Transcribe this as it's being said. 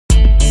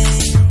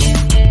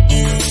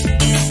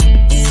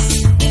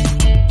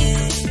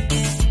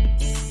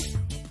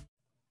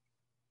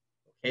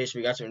Hey, so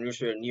we got some news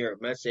for the New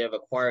York Mets. They have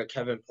acquired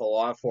Kevin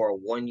Pillar for a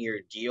 1 year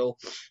deal.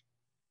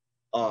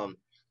 Um,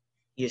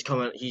 he's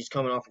coming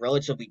off a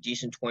relatively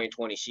decent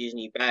 2020 season.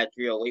 He batted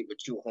 308 with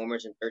 2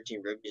 homers and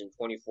 13 ribbies in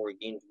 24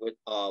 games with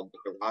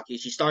the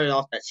Rockies. He started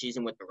off that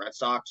season with the Red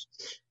Sox,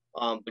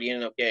 but he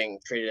ended up getting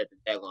traded at the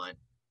deadline.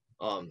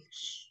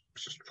 It's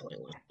just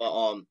pointless.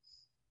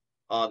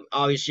 But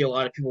obviously a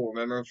lot of people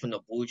remember him from the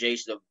Blue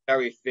Jays, the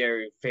very,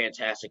 very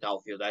fantastic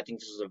outfield. I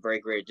think this is a very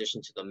great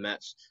addition to the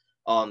Mets.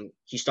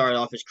 He started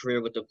off his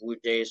career with the Blue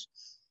Jays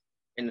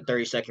in the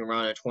 32nd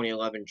round of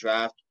 2011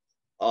 draft.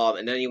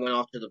 And then he went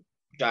off to the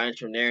Giants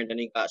from there, and then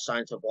he got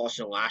signed to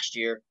Boston last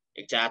year,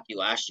 exactly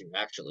last year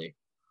actually.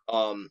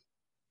 Um,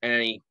 and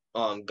then he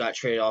got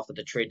traded off at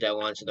the trade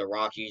deadline to the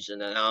Rockies,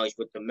 and then now he's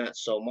with the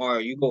Mets. So Mario,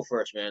 you go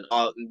first, man.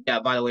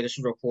 Yeah. By the way, this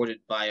was reported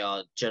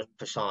by Jeff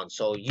Passan,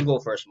 so you go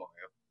first, Mario.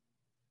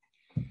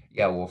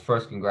 Yeah, well,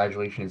 first,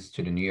 congratulations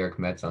to the New York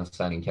Mets on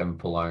signing Kevin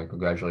Pillar, and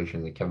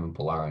congratulations to Kevin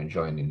Pillar on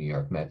joining the New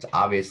York Mets.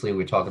 Obviously,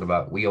 we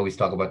always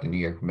talk about the New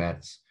York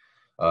Mets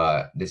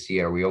this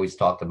year. We always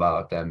talked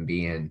about them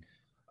being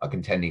a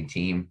contending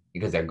team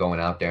because they're going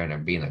out there and they're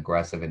being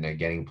aggressive and they're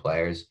getting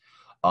players.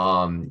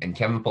 And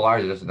Kevin Pillar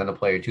is just another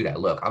player too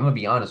that, look, I'm gonna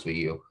be honest with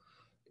you.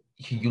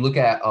 You look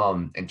at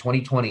in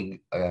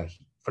 2020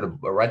 for the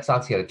Red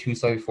Sox, he had a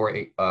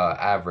 274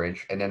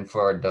 average, and then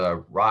for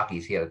the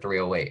Rockies, he had a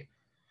 308.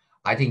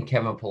 I think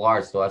Kevin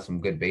Pillar still has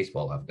some good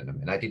baseball left in him,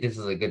 and I think this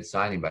is a good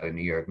signing by the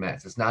New York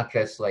Mets. It's not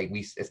just like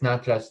It's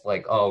not just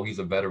like, oh, he's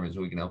a veteran,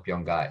 so we can help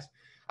young guys.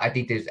 I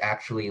think there's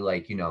actually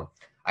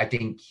I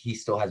think he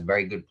still has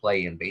very good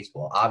play in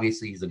baseball.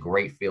 Obviously, he's a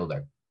great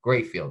fielder,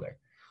 great fielder.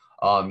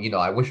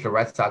 I wish the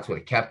Red Sox would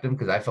have kept him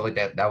because I felt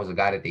like that was a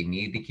guy that they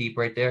needed to keep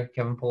right there,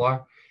 Kevin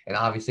Pillar. And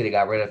obviously, they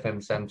got rid of him,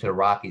 sent him to the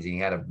Rockies, and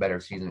he had a better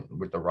season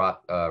with the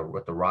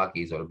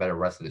Rockies, or a better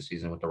rest of the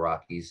season with the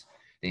Rockies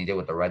than he did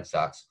with the Red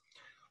Sox.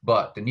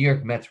 But the New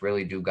York Mets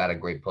really do got a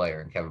great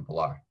player in Kevin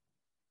Pillar.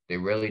 They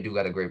really do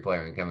got a great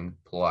player in Kevin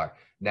Pillar.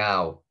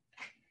 Now,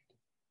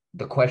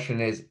 the question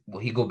is,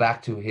 will he go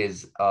back to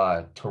his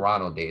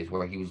Toronto days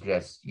where he was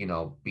just,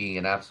 being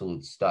an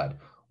absolute stud?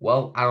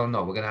 Well, I don't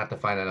know. We're going to have to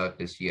find that out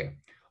this year.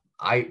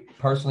 I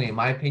personally, in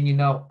my opinion,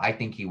 though, I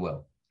think he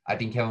will. I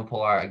think Kevin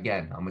Pillar,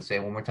 again, I'm going to say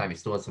it one more time, he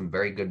still has some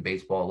very good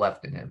baseball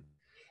left in him.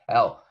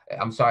 Hell,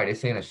 I'm sorry,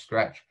 this ain't a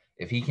stretch.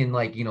 If he can,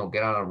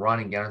 get on a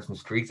run and get on some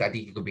streaks, I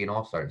think he could be an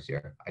all-star this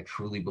year. I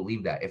truly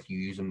believe that if you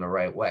use him the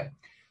right way.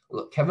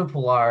 Look, Kevin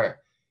Pillar,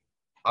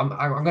 I'm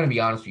going to be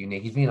honest with you,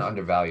 Nick. He's being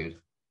undervalued.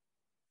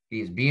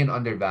 He's being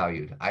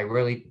undervalued.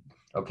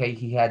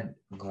 He had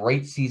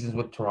great seasons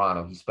with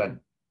Toronto. He spent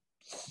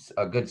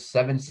a good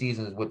 7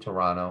 seasons with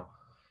Toronto.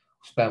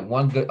 Spent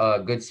one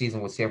good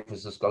season with San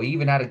Francisco. He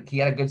had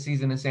a good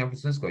season in San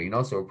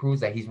Francisco, so it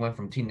proves that he's went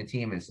from team to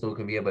team and still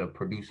can be able to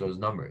produce those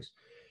numbers.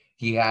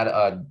 He had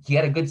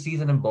a good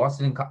season in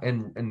Boston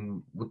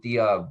and with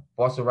the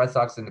Boston Red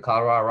Sox and the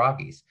Colorado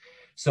Rockies.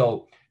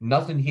 So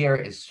nothing here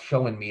is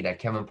showing me that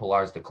Kevin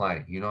Pillar is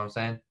declining. You know what I'm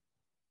saying?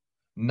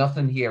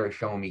 Nothing here is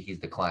showing me he's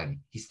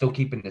declining. He's still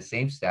keeping the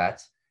same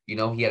stats. He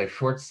had a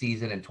short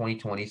season in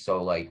 2020,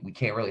 so we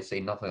can't really say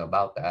nothing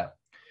about that.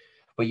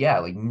 But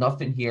yeah,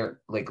 nothing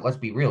here. Let's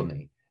be real,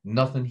 Nate.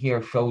 Nothing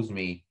here shows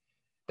me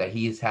that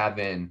he's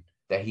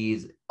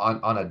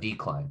on a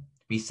decline.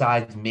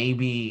 Besides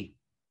maybe,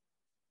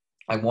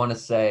 I want to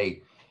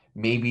say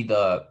maybe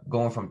the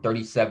going from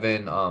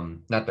 37,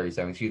 not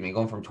 37, excuse me,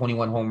 going from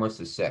 21 homers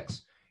to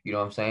 6. You know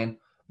what I'm saying?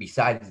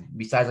 Besides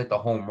the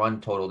home run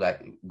total,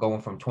 that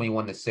going from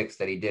 21 to 6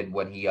 that he did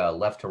when he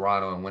left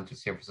Toronto and went to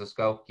San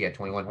Francisco. He had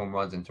 21 home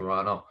runs in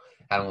Toronto,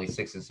 had only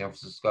 6 in San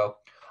Francisco.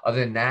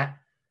 Other than that,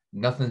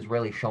 nothing's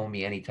really showing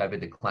me any type of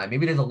decline.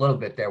 Maybe there's a little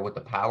bit there with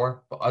the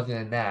power, but other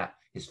than that,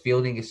 his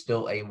fielding is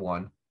still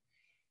A1.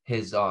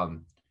 His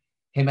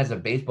him as a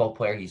baseball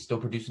player, he's still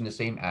producing the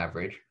same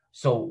average.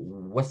 So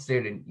what's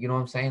there to, you know what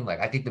I'm saying?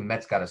 I think the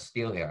Mets got a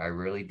steal here. I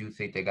really do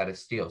think they got a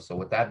steal. So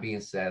with that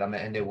being said, I'm going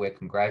to end it with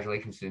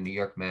congratulations to the New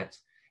York Mets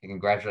and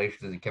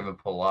congratulations to Kevin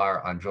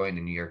Pillar on joining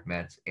the New York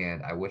Mets.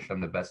 And I wish them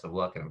the best of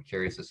luck, and I'm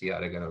curious to see how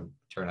they're going to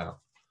turn out.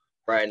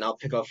 Right, and I'll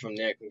pick up from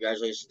there.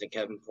 Congratulations to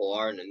Kevin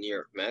Pillar and the New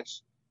York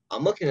Mets.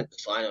 I'm looking at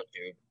this lineup,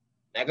 dude.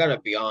 I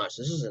gotta be honest,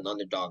 this is an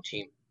underdog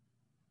team.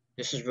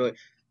 This is really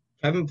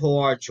Kevin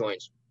Pillar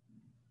joins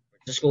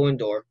Francisco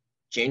Lindor,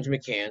 James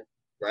McCann,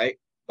 right?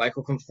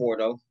 Michael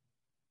Conforto,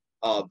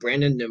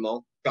 Brandon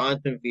Nimmo,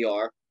 Jonathan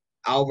VR,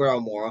 Albert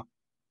Almora.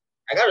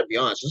 I gotta be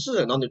honest, this is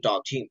an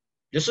underdog team.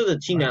 This is a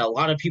team Right. that a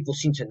lot of people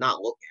seem to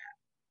not look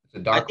It's a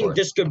at. I dark think horse.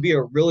 this could be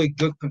a really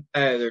good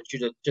competitor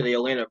to the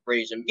Atlanta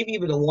Braves and maybe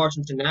even the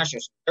Washington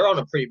Nationals. They're on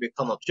a pretty big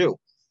come up too.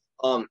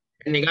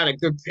 And they got a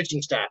good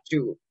pitching staff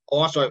too.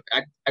 Also,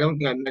 I don't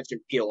think I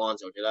mentioned Pete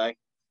Alonso, did I?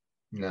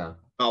 No.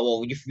 Oh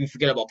well, you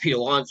forget about Pete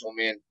Alonso,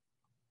 man.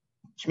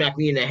 Smack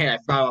me in the head. I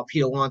forgot about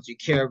Pete Alonso. You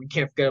can't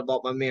forget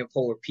about my man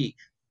Polar Pete.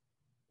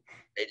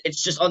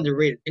 It's just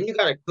underrated. And you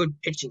got a good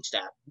pitching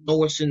staff.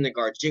 Noah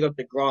Syndergaard, Jacob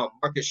DeGrom,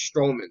 Marcus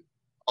Stroman,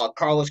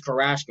 Carlos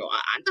Carrasco.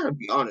 I gotta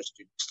be honest,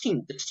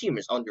 dude. This team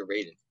is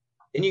underrated.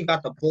 Then you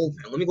got the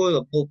bullpen. Let me go to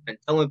the bullpen.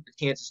 Tell him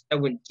the chances.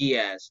 Edwin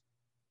Diaz.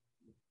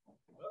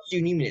 What else do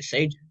you need me to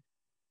say?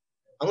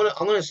 I'm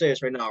gonna say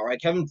this right now,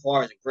 right? Kevin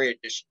Pillar is a great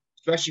addition,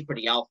 especially for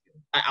the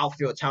outfield. That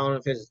outfield talent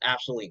of his is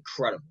absolutely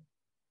incredible.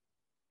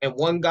 And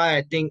one guy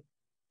I think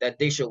that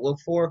they should look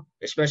for,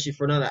 especially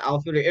for another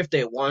outfielder, if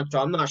they want to,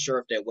 I'm not sure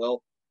if they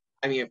will.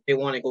 I mean, if they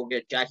want to go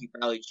get Jackie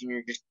Bradley Jr.,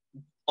 just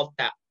up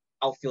that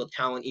outfield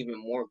talent even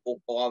more, go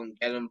out and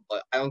get him.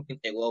 But I don't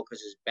think they will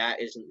because his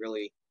bat isn't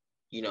really,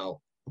 you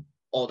know,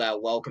 all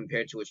that well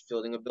compared to his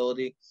fielding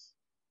ability.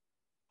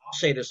 I'll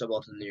say this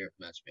about the New York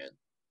Mets, man.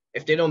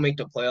 If they don't make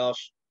the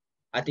playoffs,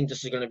 I think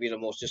this is going to be the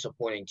most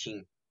disappointing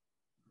team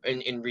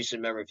in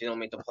recent memory if they don't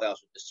make the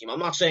playoffs with this team. I'm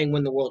not saying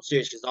win the World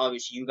Series because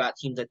obviously you got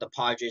teams like the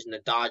Padres and the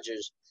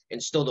Dodgers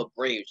and still the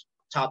Braves,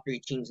 top three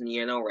teams in the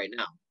NL right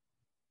now.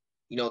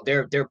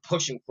 They're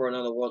pushing for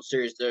another World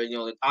Series.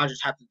 The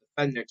Dodgers have to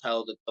defend their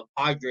title. The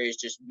Padres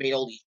just made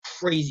all these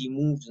crazy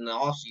moves in the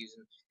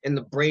offseason, and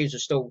the Braves are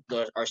still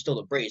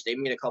the Braves. They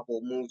made a couple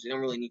of moves. They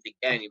don't really need to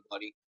get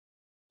anybody,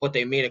 but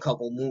they made a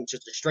couple of moves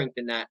just to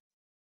strengthen that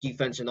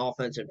defense and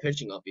offense and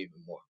pitching up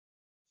even more.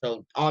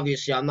 So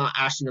obviously, I'm not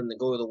asking them to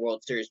go to the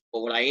World Series,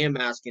 but what I am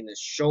asking is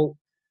show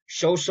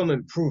some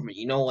improvement.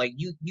 Like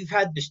you've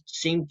had this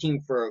same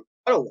team for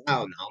quite a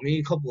while now, maybe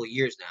a couple of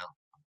years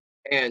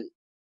now, and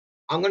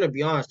I'm gonna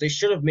be honest, they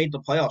should have made the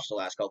playoffs the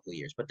last couple of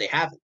years, but they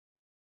haven't.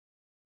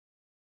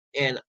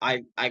 And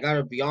I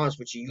gotta be honest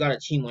with you, you got a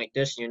team like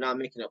this, and you're not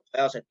making the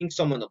playoffs. I think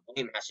some of the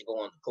blame has to go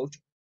on the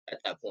coaching at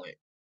that point,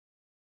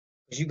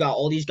 because you got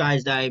all these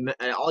guys that I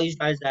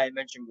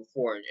mentioned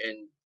before,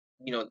 and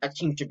that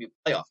team should be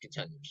playoff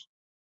contenders.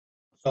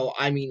 So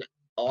I mean,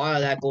 a lot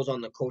of that goes on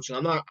the coaching.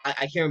 I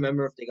can't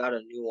remember if they got a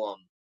new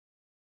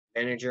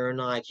manager or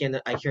not. I can't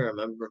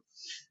remember.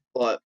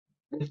 But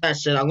with that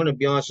said, I'm gonna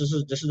be honest.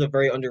 This is a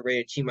very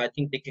underrated team. I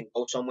think they can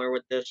go somewhere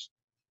with this.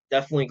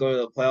 Definitely go to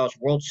the playoffs,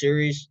 World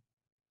Series.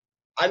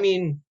 I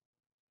mean,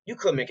 you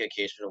could make a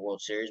case for the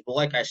World Series, but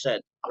like I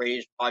said,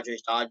 Rays,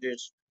 Padres,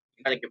 Dodgers,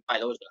 you gotta get by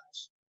those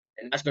guys,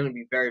 and that's gonna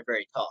be very,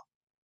 very tough.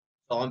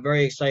 So I'm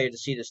very excited to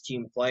see this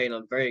team play, and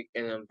I'm very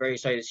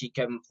excited to see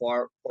Kevin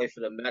Pillar play for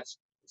the Mets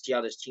and see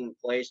how this team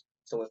plays.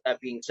 So with that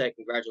being said,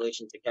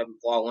 congratulations to Kevin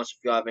Pillar. Unless if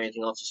you have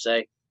anything else to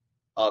say,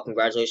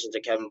 congratulations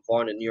to Kevin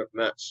Pillar and the New York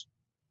Mets.